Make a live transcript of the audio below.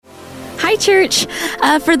Hi, church.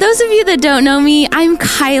 For those of you that don't know me, I'm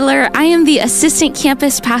Kyler. I am the assistant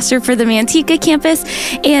campus pastor for the Manteca campus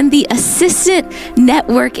and the assistant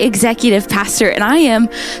network executive pastor. And I am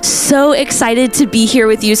so excited to be here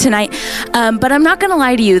with you tonight. But I'm not going to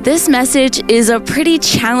lie to you. This message is a pretty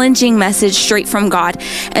challenging message straight from God.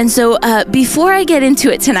 And so before I get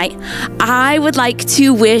into it tonight, I would like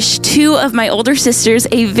to wish two of my older sisters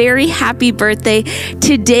a very happy birthday.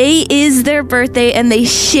 Today is their birthday and they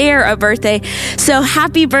share a birthday. So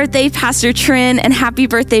happy birthday, Pastor Trin, and happy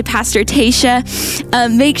birthday, Pastor Tasha.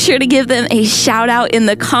 Make sure to give them a shout out in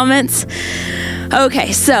the comments.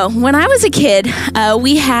 Okay, so when I was a kid,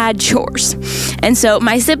 we had chores. And so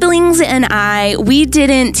my siblings and I, we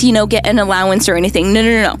didn't, get an allowance or anything.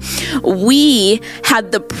 No. We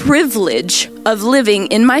had the privilege of living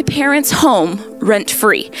in my parents' home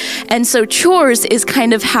rent-free. And so chores is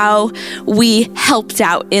kind of how we helped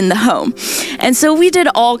out in the home. And so we did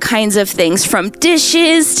all kinds of things, from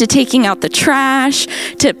dishes to taking out the trash,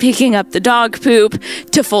 to picking up the dog poop,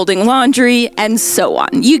 to folding laundry, and so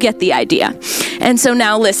on. You get the idea. And so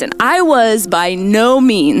now listen, I was by no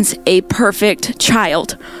means a perfect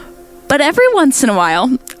child, but every once in a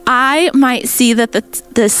while, I might see that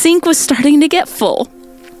the sink was starting to get full.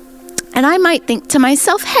 And I might think to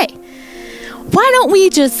myself, hey, why don't we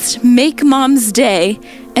just make Mom's day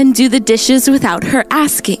and do the dishes without her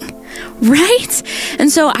asking, right?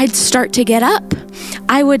 And so I'd start to get up.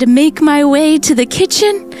 I would make my way to the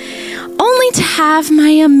kitchen, only to have my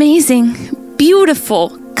amazing,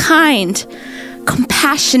 beautiful, kind,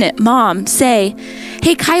 compassionate mom say,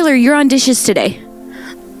 hey, Kyler, you're on dishes today.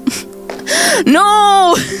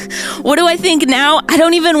 No! What do I think now? I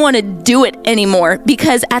don't even want to do it anymore,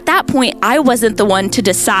 because at that point, I wasn't the one to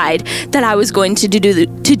decide that I was going to do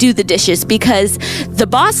the dishes, because the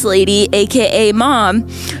boss lady, aka Mom,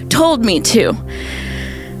 told me to.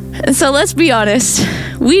 And so let's be honest,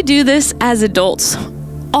 we do this as adults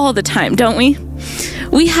all the time, don't we?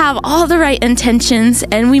 We have all the right intentions,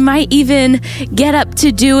 and we might even get up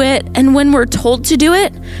to do it. And when we're told to do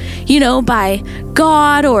it, by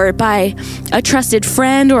God or by a trusted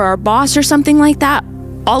friend or our boss or something like that,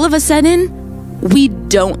 all of a sudden, we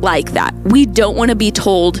don't like that. We don't want to be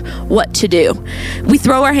told what to do. We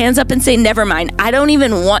throw our hands up and say, never mind, I don't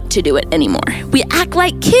even want to do it anymore. We act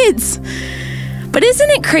like kids. But isn't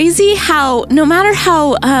it crazy how no matter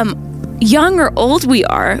how young or old we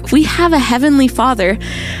are, we have a heavenly Father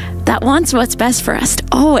that wants what's best for us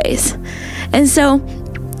always. And so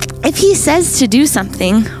if he says to do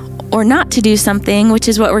something or not to do something, which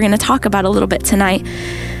is what we're going to talk about a little bit tonight,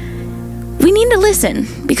 we need to listen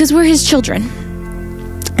because we're his children.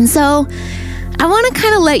 And so I want to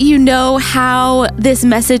kind of let you know how this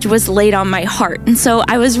message was laid on my heart. And so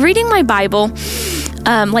I was reading my Bible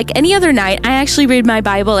like any other night. I actually read my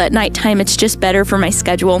Bible at nighttime. It's just better for my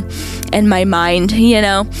schedule and my mind,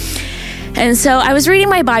 And so I was reading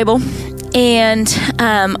my Bible, and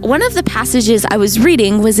one of the passages I was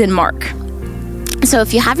reading was in Mark. So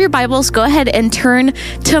if you have your Bibles, go ahead and turn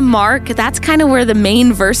to Mark. That's kind of where the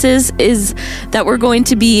main verses is that we're going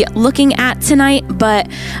to be looking at tonight, but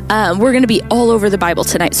we're going to be all over the Bible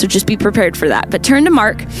tonight, so just be prepared for that. But turn to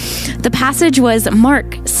Mark. The passage was Mark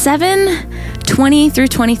 7:20 through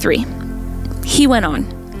 23. He went on,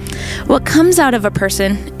 "What comes out of a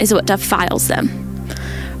person is what defiles them.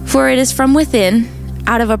 For it is from within,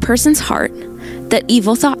 out of a person's heart, that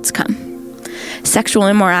evil thoughts come. Sexual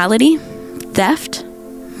immorality, theft,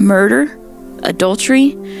 murder,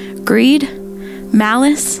 adultery, greed,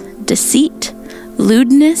 malice, deceit,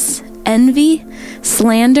 lewdness, envy,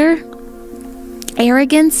 slander,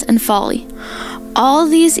 arrogance, and folly. All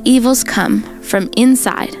these evils come from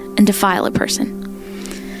inside and defile a person."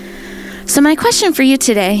 So my question for you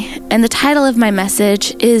today, and the title of my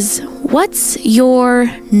message, is what's your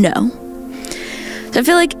no? So I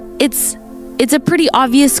feel like it's a pretty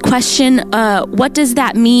obvious question. What does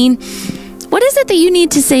that mean? What is it that you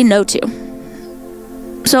need to say no to?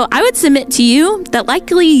 So I would submit to you that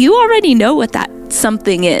likely you already know what that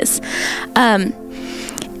something is.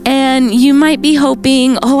 And you might be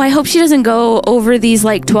hoping, I hope she doesn't go over these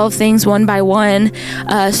 12 things one by one,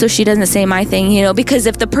 so she doesn't say my thing, because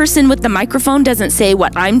if the person with the microphone doesn't say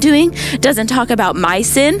what I'm doing, doesn't talk about my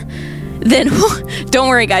sin, then don't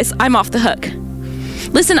worry, guys, I'm off the hook.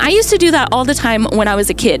 Listen, I used to do that all the time when I was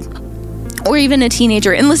a kid, or even a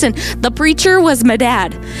teenager. And listen, the preacher was my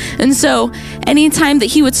dad. And so anytime that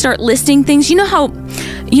he would start listing things, you know how,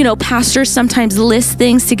 pastors sometimes list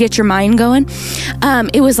things to get your mind going?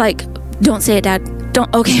 It was like, don't say it, Dad.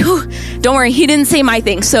 Don't worry. He didn't say my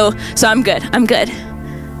thing. So I'm good.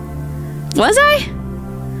 Was I?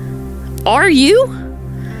 Are you?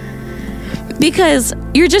 because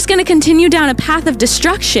you're just going to continue down a path of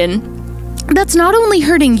destruction that's not only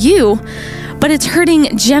hurting you, but it's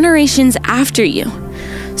hurting generations after you.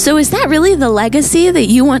 So is that really the legacy that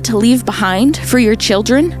you want to leave behind for your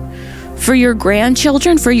children, for your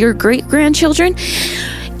grandchildren, for your great-grandchildren?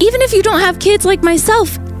 Even if you don't have kids like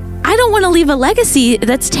myself, I don't want to leave a legacy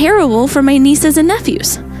that's terrible for my nieces and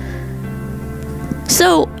nephews.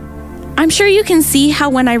 So I'm sure you can see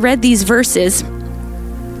how when I read these verses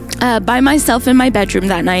by myself in my bedroom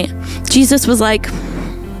that night, Jesus was like,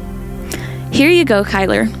 here you go,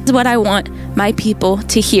 Kyler. This is what I want my people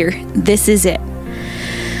to hear. This is it.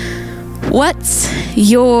 What's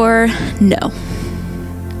your no?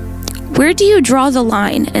 Where do you draw the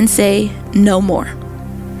line and say no more?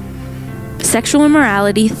 Sexual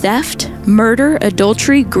immorality, theft, murder,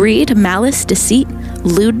 adultery, greed, malice, deceit,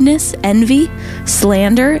 lewdness, envy,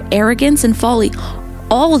 slander, arrogance, and folly.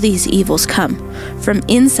 All these evils come from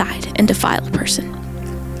inside and defile a person.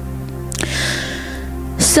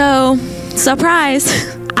 So, surprise,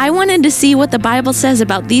 I wanted to see what the Bible says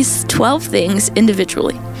about these 12 things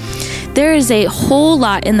individually. There is a whole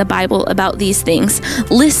lot in the Bible about these things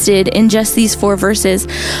listed in just these 4 verses,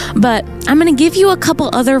 but I'm going to give you a couple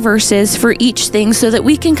other verses for each thing so that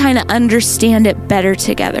we can kind of understand it better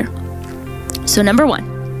together. So number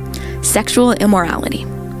 1, sexual immorality.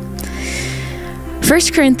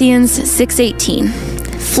 1 Corinthians 6:18,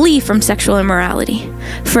 flee from sexual immorality.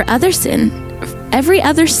 For every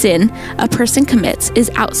other sin a person commits is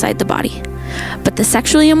outside the body, but the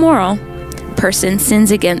sexually immoral person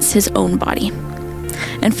sins against his own body.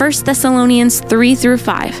 And 1 Thessalonians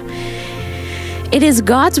 3-5, it is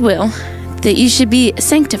God's will that you should be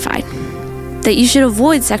sanctified, that you should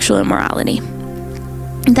avoid sexual immorality,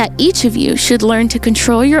 that each of you should learn to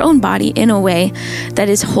control your own body in a way that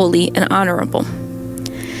is holy and honorable.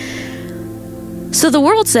 So the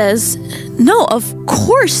world says, no, of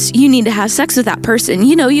course you need to have sex with that person.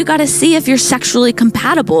 You know, you got to see if you're sexually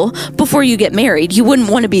compatible before you get married. You wouldn't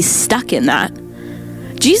want to be stuck in that.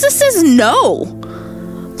 Jesus says no.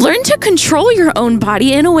 Learn to control your own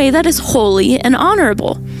body in a way that is holy and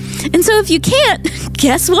honorable. And so if you can't,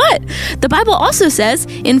 guess what? The Bible also says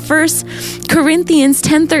in 1 Corinthians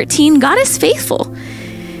 10:13, God is faithful.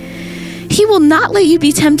 He will not let you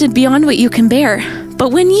be tempted beyond what you can bear.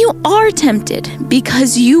 But when you are tempted,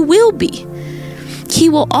 because you will be, He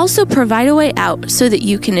will also provide a way out so that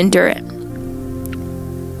you can endure it.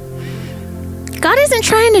 God isn't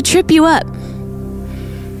trying to trip you up.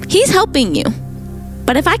 He's helping you.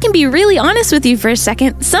 But if I can be really honest with you for a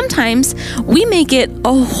second, sometimes we make it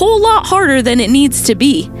a whole lot harder than it needs to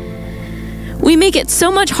be. We make it so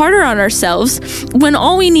much harder on ourselves when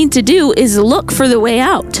all we need to do is look for the way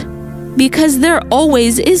out, because there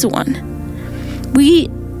always is one. We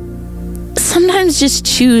sometimes just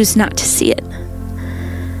choose not to see it.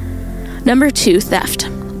 Number 2, theft.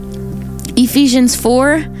 Ephesians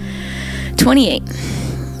 4:28.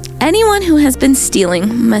 Anyone who has been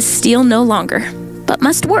stealing must steal no longer, but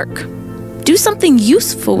must work. Do something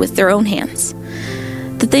useful with their own hands,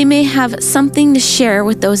 that they may have something to share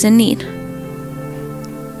with those in need.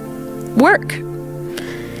 Work.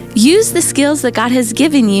 Use the skills that God has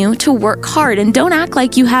given you to work hard, and don't act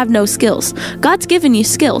like you have no skills. God's given you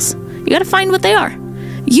skills. You got to find what they are.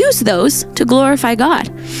 Use those to glorify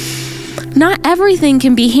God. Not everything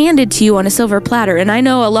can be handed to you on a silver platter, and I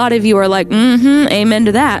know a lot of you are like, amen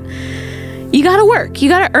to that. You got to work. You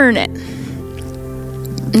got to earn it.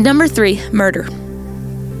 Number 3, murder.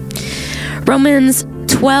 Romans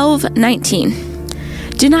 12:19.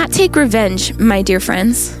 Do not take revenge, my dear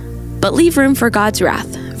friends, but leave room for God's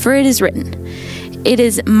wrath. For it is written, it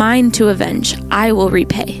is mine to avenge, I will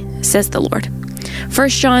repay, says the Lord. 1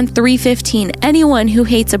 John 3:15, anyone who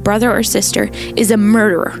hates a brother or sister is a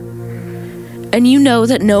murderer. And you know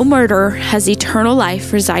that no murderer has eternal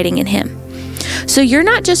life residing in him. So you're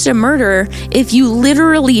not just a murderer if you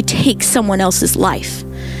literally take someone else's life.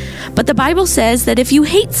 But the Bible says that if you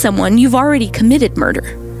hate someone, you've already committed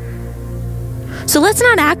murder. So let's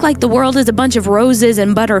not act like the world is a bunch of roses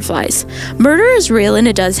and butterflies. Murder is real and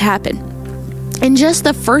it does happen. In just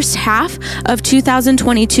the first half of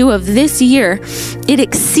 2022 of this year, it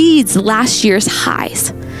exceeds last year's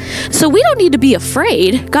highs. So we don't need to be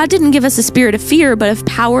afraid. God didn't give us a spirit of fear, but of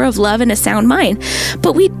power, of love, and a sound mind.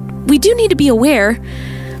 But we do need to be aware,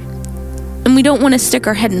 and we don't want to stick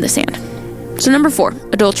our head in the sand. So number 4,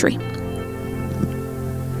 adultery.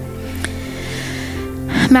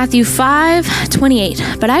 Matthew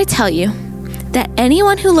 5:28. But I tell you that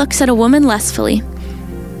anyone who looks at a woman lustfully,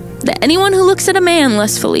 that anyone who looks at a man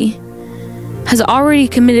lustfully, has already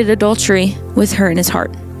committed adultery with her in his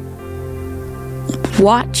heart.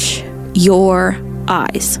 Watch your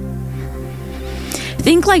eyes.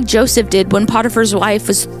 Think like Joseph did when Potiphar's wife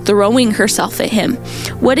was throwing herself at him.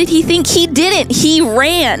 What did he think? He didn't. He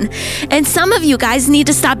ran. And some of you guys need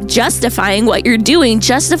to stop justifying what you're doing,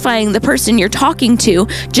 justifying the person you're talking to,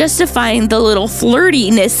 justifying the little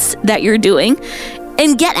flirtiness that you're doing,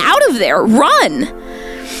 and get out of there. Run.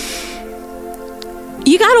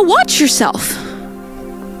 You got to watch yourself.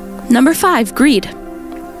 Number 5, greed.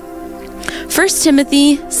 1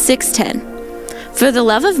 Timothy 6:10. For the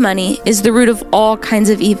love of money is the root of all kinds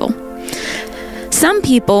of evil. Some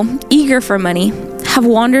people, eager for money, have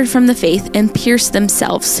wandered from the faith and pierced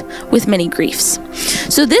themselves with many griefs.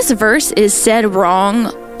 So this verse is said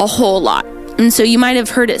wrong a whole lot. And so you might have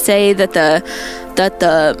heard it say that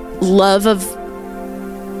the love of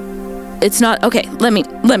it's not okay, let me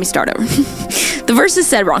start over. The verse is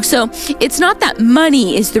said wrong. So it's not that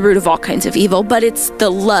money is the root of all kinds of evil, but it's the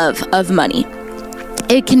love of money.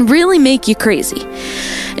 It can really make you crazy.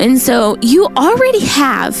 And so you already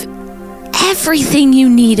have everything you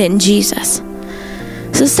need in Jesus.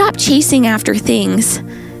 So stop chasing after things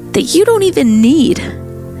that you don't even need.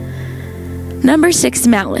 Number 6,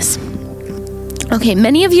 malice. Okay,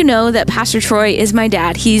 many of you know that Pastor Troy is my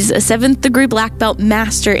dad. He's a 7th degree black belt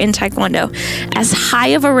master in Taekwondo, as high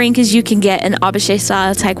of a rank as you can get in Abushe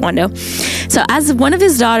style Taekwondo. So as one of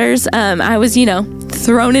his daughters, I was,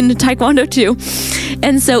 thrown into Taekwondo too.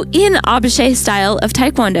 And so in Abushe style of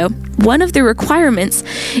Taekwondo, one of the requirements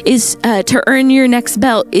is to earn your next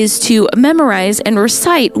belt is to memorize and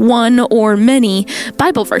recite one or many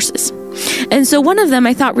Bible verses. And so one of them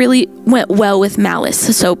I thought really went well with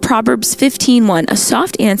malice. So Proverbs 15:1, a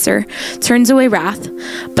soft answer turns away wrath,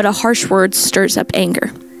 but a harsh word stirs up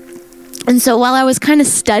anger. And so while I was kind of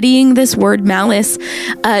studying this word malice,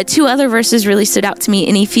 2 other verses really stood out to me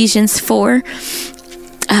in Ephesians 4,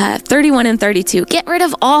 31 and 32. Get rid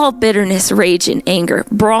of all bitterness, rage, and anger,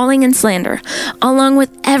 brawling and slander, along with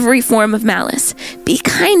every form of malice. Be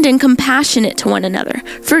kind and compassionate to one another,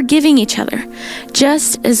 forgiving each other,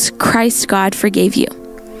 just as Christ God forgave you.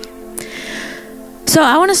 So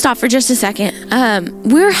I want to stop for just a second.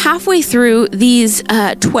 We're halfway through these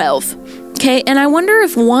 12. Okay, and I wonder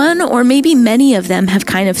if one or maybe many of them have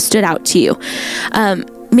kind of stood out to you.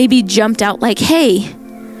 Maybe jumped out like, hey,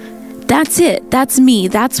 that's it. That's me.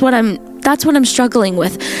 That's what I'm struggling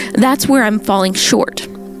with. That's where I'm falling short.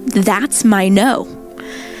 That's my no.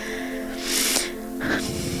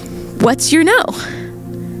 What's your no?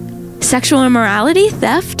 Sexual immorality,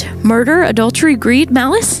 theft, murder, adultery, greed,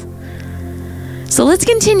 malice? So let's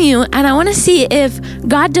continue, and I want to see if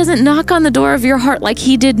God doesn't knock on the door of your heart like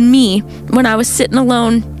he did me when I was sitting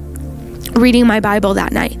alone reading my Bible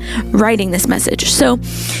that night, writing this message. So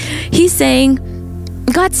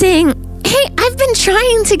God's saying, hey, I've been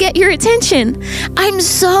trying to get your attention. I'm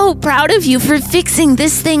so proud of you for fixing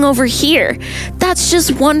this thing over here. That's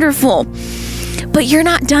just wonderful. But you're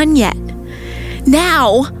not done yet.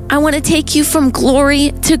 Now, I want to take you from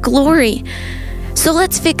glory to glory. So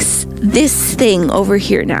let's fix this thing over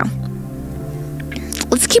here now.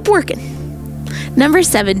 Let's keep working. Number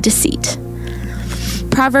 7, deceit.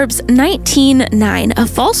 Proverbs 19:9, a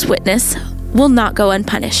false witness will not go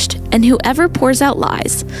unpunished, and whoever pours out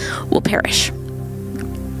lies will perish.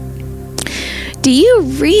 Do you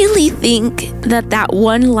really think that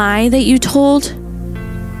one lie that you told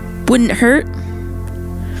wouldn't hurt?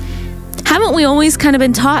 Haven't we always kind of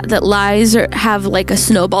been taught that lies have like a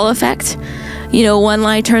snowball effect? One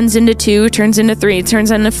lie turns into 2, turns into 3,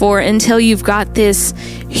 turns into 4, until you've got this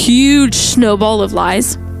huge snowball of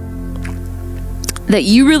lies that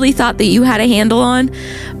you really thought that you had a handle on,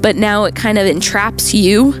 but now it kind of entraps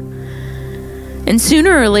you. And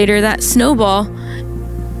sooner or later, that snowball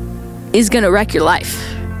is going to wreck your life.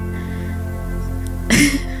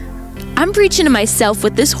 I'm preaching to myself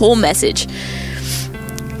with this whole message.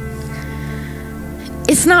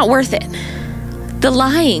 It's not worth it. The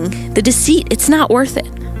lying, the deceit, it's not worth it.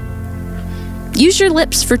 Use your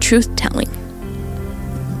lips for truth telling.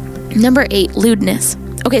 Number 8, lewdness.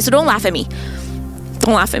 Okay, so don't laugh at me.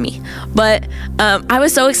 Don't laugh at me. But I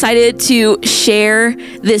was so excited to share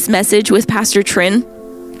this message with Pastor Trin,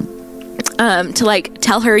 to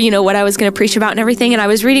tell her, what I was going to preach about and everything. And I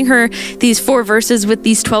was reading her these 4 verses with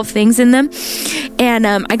these 12 things in them. And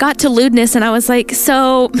I got to lewdness and I was like,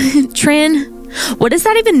 so Trin, what does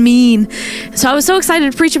that even mean? So I was so excited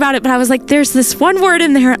to preach about it, but I was like, there's this one word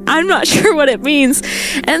in there. I'm not sure what it means.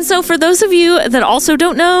 And so for those of you that also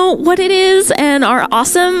don't know what it is and are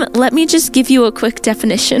awesome, let me just give you a quick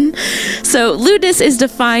definition. So lewdness is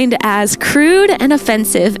defined as crude and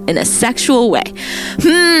offensive in a sexual way.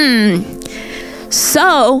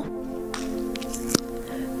 So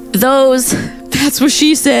Those, that's what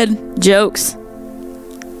she said, jokes,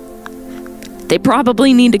 they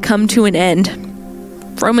probably need to come to an end.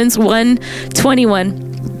 Romans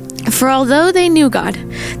 1:21. For although they knew God,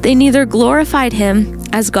 they neither glorified him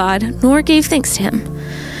as God nor gave thanks to him.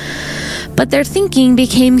 But their thinking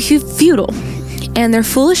became futile, and their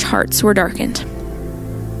foolish hearts were darkened.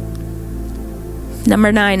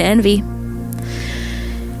 Number 9, envy.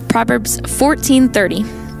 Proverbs 14:30.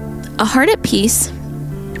 A heart at peace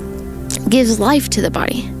gives life to the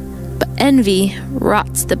body, but envy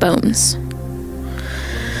rots the bones.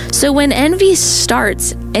 So when envy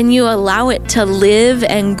starts and you allow it to live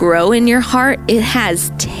and grow in your heart, it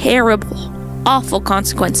has terrible, awful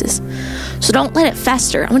consequences. So don't let it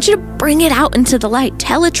fester. I want you to bring it out into the light.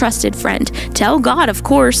 Tell a trusted friend. Tell God, of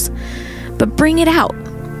course, but bring it out.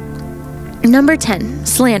 Number 10,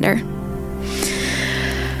 slander.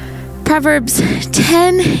 Proverbs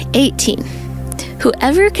 10:18.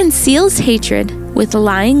 Whoever conceals hatred with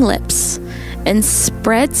lying lips and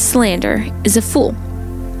spreads slander is a fool.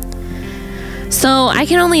 So I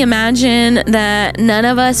can only imagine that none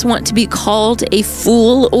of us want to be called a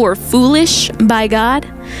fool or foolish by God.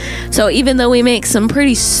 So even though we make some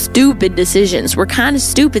pretty stupid decisions, we're kind of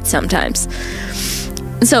stupid sometimes.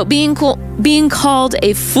 So being called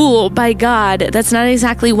a fool by God, that's not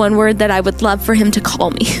exactly one word that I would love for him to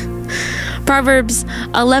call me. Proverbs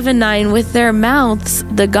 11:9, with their mouths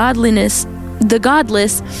the godless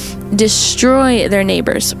destroy their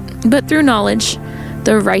neighbors, but through knowledge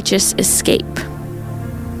the righteous escape.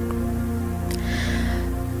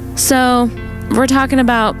 So we're talking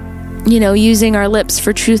about, using our lips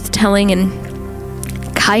for truth telling and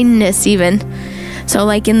kindness even. So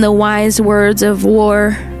like in the wise words of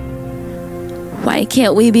war, why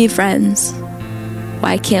can't we be friends?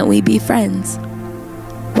 Why can't we be friends?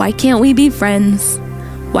 Why can't we be friends?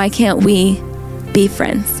 Why can't we be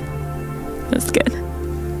friends? That's good.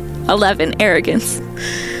 11, arrogance.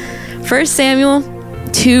 1 Samuel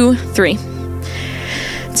 2:3.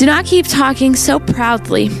 Do not keep talking so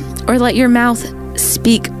proudly, or let your mouth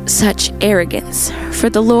speak such arrogance. For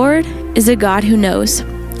the Lord is a God who knows,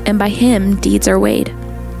 and by him deeds are weighed.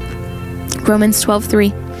 Romans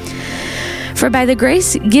 12:3. For by the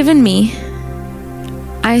grace given me,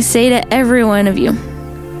 I say to every one of you,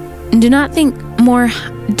 do not think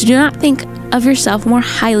of yourself more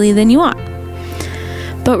highly than you ought,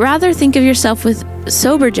 but rather think of yourself with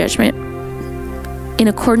sober judgment in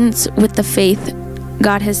accordance with the faith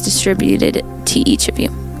God has distributed to each of you.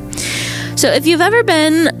 So if you've ever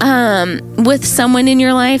been with someone in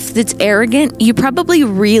your life that's arrogant, you probably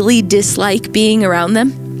really dislike being around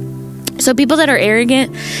them. So people that are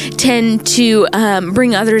arrogant tend to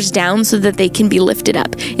bring others down so that they can be lifted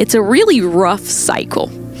up. It's a really rough cycle.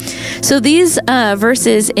 So these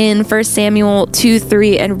verses in 1 Samuel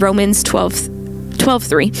 2:3 and Romans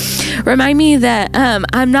 12:3 remind me that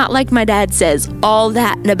I'm not, like my dad says, all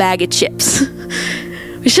that in a bag of chips.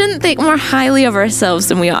 We shouldn't think more highly of ourselves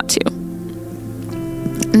than we ought to.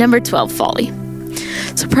 Number 12, folly.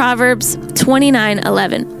 So Proverbs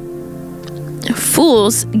 29:11.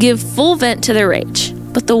 Fools give full vent to their rage,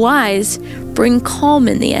 but the wise bring calm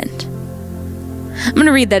in the end. I'm going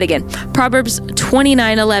to read that again. Proverbs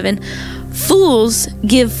 29:11. Fools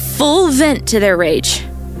give full vent to their rage,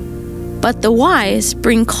 but the wise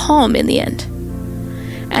bring calm in the end.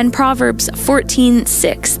 And Proverbs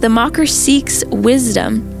 14:6. The mocker seeks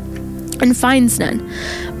wisdom and finds none,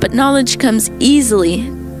 but knowledge comes easily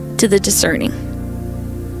to the discerning.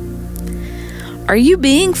 Are you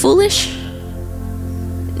being foolish?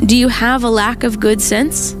 Do you have a lack of good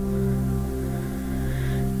sense?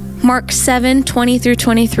 Mark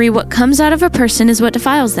 7:20-23. What comes out of a person is what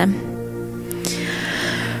defiles them.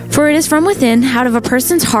 For it is from within, out of a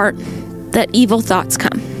person's heart, that evil thoughts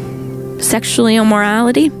come. Sexual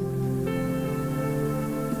immorality,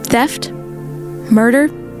 theft, murder,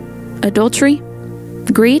 adultery,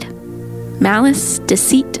 greed, malice,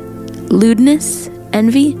 deceit, lewdness,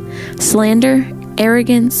 envy, slander,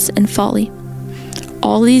 arrogance, and folly.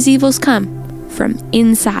 All these evils come from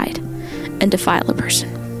inside and defile a person.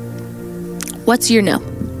 What's your no?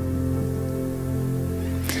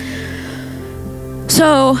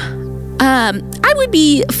 So, I would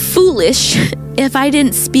be foolish if I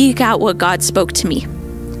didn't speak out what God spoke to me.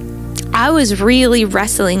 I was really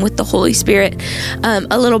wrestling with the Holy Spirit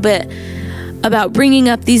a little bit about bringing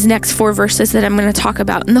up these next 4 verses that I'm going to talk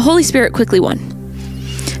about, and the Holy Spirit quickly won.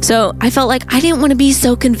 So I felt like I didn't want to be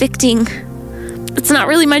so convicting. It's not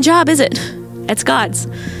really my job, is it? It's God's.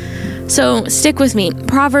 So stick with me.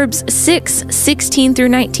 Proverbs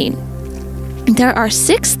 6:16-19. There are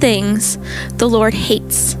 6 things the Lord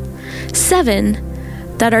hates, 7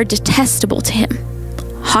 that are detestable to him: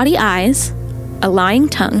 haughty eyes, a lying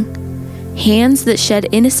tongue, hands that shed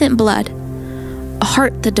innocent blood, a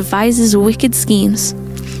heart that devises wicked schemes,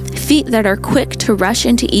 feet that are quick to rush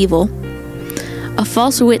into evil, a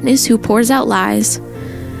false witness who pours out lies,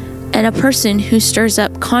 and a person who stirs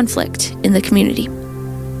up conflict in the community.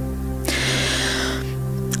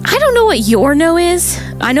 I don't know what your no is.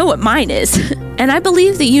 I know what mine is. And I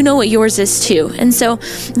believe that you know what yours is too. And so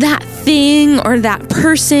that thing or that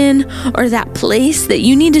person or that place that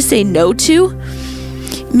you need to say no to,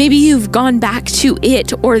 maybe you've gone back to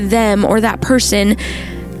it or them or that person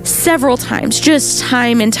several times, just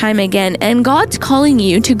time and time again. And God's calling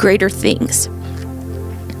you to greater things.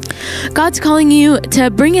 God's calling you to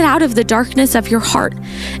bring it out of the darkness of your heart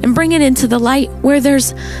and bring it into the light where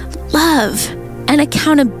there's love and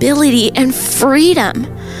accountability and freedom.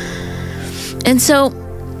 And so,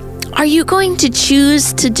 are you going to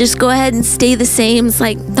choose to just go ahead and stay the same? It's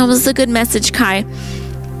like, that was a good message, Kai,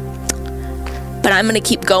 but I'm going to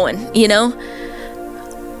keep going, you know?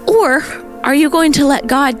 Or are you going to let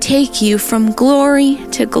God take you from glory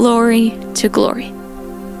to glory to glory?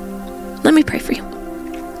 Let me pray for you.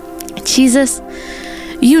 Jesus,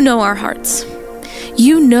 you know our hearts.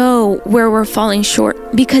 You know where we're falling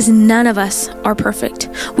short because none of us are perfect.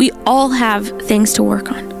 We all have things to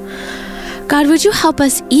work on. God, would you help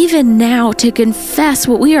us even now to confess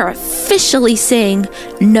what we are officially saying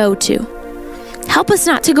no to? Help us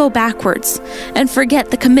not to go backwards and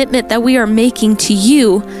forget the commitment that we are making to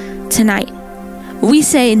you tonight. We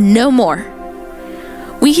say no more.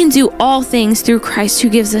 We can do all things through Christ who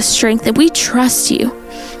gives us strength, and we trust you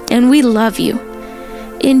and we love you.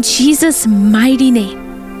 In Jesus' mighty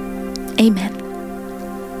name, amen.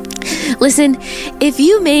 Listen, if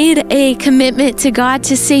you made a commitment to God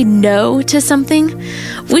to say no to something,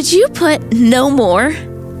 would you put no more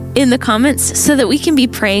in the comments so that we can be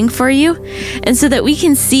praying for you and so that we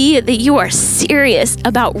can see that you are serious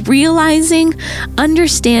about realizing,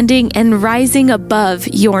 understanding, and rising above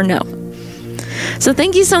your no? So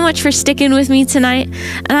thank you so much for sticking with me tonight.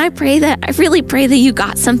 And I really pray that you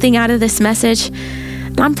got something out of this message.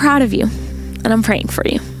 And I'm proud of you, and I'm praying for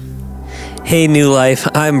you. Hey, New Life.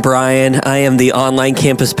 I'm Brian. I am the online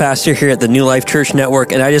campus pastor here at the New Life Church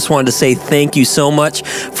Network, and I just wanted to say thank you so much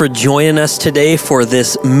for joining us today for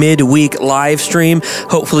this midweek live stream.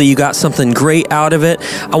 Hopefully you got something great out of it.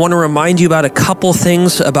 I want to remind you about a couple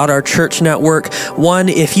things about our church network. One,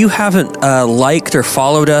 if you haven't liked or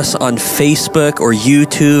followed us on Facebook or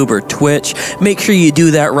YouTube or Twitch, make sure you do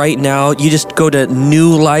that right now. You just go to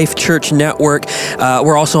New Life Church Network.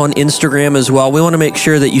 We're also on Instagram as well. We want to make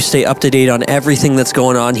sure that you stay up to date on everything that's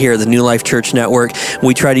going on here at the New Life Church Network.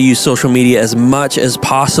 We try to use social media as much as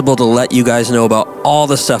possible to let you guys know about all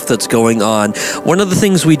the stuff that's going on. One of the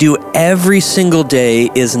things we do every single day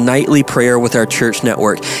is nightly prayer with our church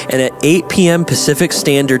network. And at 8 p.m. Pacific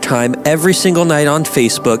Standard Time, every single night on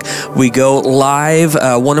Facebook, we go live.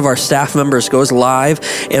 One of our staff members goes live,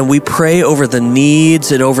 and we pray over the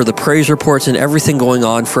needs and over the praise reports and everything going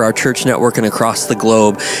on for our church network and across the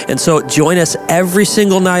globe. And so join us every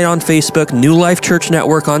single night on Facebook, New Life Church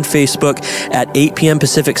Network on Facebook at 8 p.m.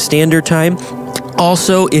 Pacific Standard Time.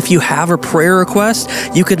 Also, if you have a prayer request,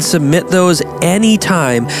 you can submit those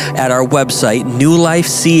anytime at our website,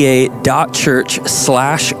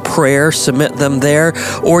 newlifeca.church/prayer. Submit them there,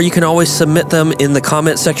 or you can always submit them in the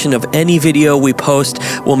comment section of any video we post.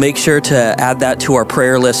 We'll make sure to add that to our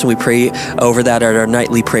prayer list, and we pray over that at our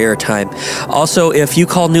nightly prayer time. Also, if you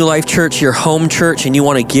call New Life Church your home church and you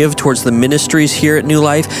want to give towards the ministries here at New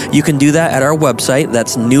Life, you can do that at our website.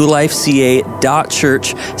 That's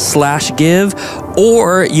newlifeca.church/give.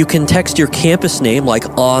 Or you can text your campus name like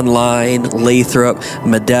Online, Lathrop,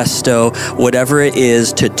 Modesto, whatever it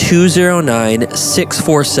is, to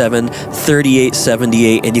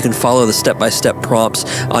 209-647-3878. And you can follow the step-by-step prompts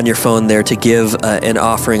on your phone there to give an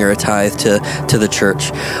offering or a tithe to the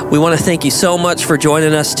church. We want to thank you so much for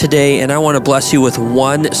joining us today. And I want to bless you with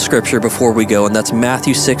one scripture before we go. And that's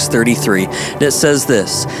Matthew 6:33. And it says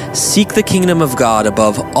this: "Seek the kingdom of God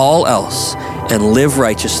above all else and live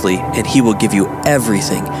righteously, and he will give you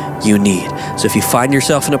everything you need." So if you find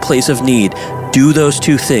yourself in a place of need, do those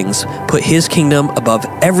two things. Put his kingdom above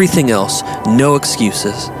everything else, no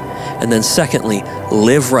excuses. And then secondly,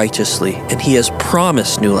 live righteously, and he has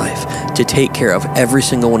promised New Life to take care of every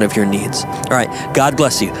single one of your needs. All right, God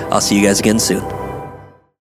bless you. I'll see you guys again soon.